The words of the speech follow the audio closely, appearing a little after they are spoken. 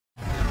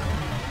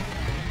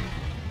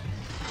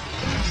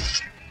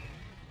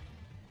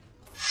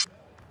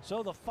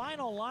So the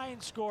final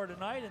line score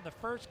tonight in the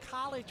first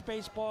college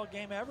baseball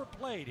game ever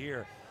played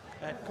here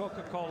at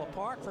Coca-Cola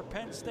Park for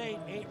Penn State,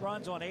 8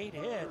 runs on 8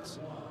 hits.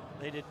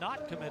 They did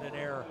not commit an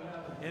error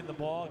in the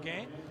ball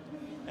game.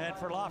 And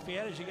for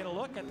Lafayette, as you get a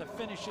look at the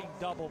finishing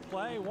double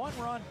play, 1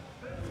 run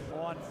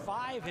on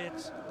 5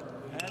 hits,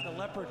 and the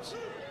Leopards,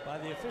 by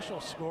the official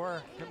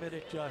score,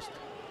 committed just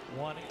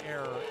 1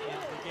 error in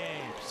the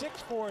game.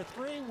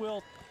 6-4-3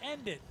 will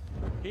end it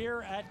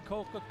here at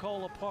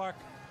Coca-Cola Park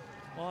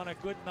on a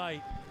good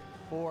night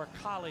for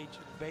college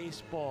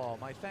baseball.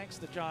 My thanks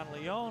to John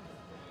Leone,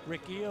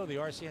 Rick Eo, the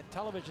RCN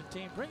television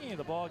team, bringing you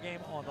the ball game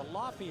on the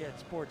Lafayette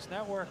Sports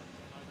Network.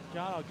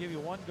 John, I'll give you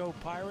one go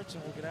Pirates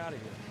and we'll get out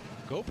of here.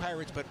 Go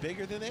Pirates, but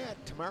bigger than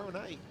that tomorrow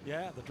night.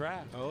 Yeah, the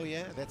draft. Oh,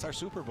 yeah, that's our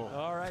Super Bowl.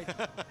 All right.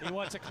 He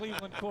wants a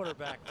Cleveland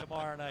quarterback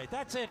tomorrow night.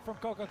 That's it from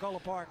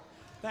Coca-Cola Park.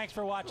 Thanks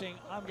for watching.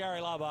 I'm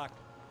Gary Laubach.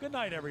 Good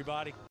night,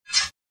 everybody.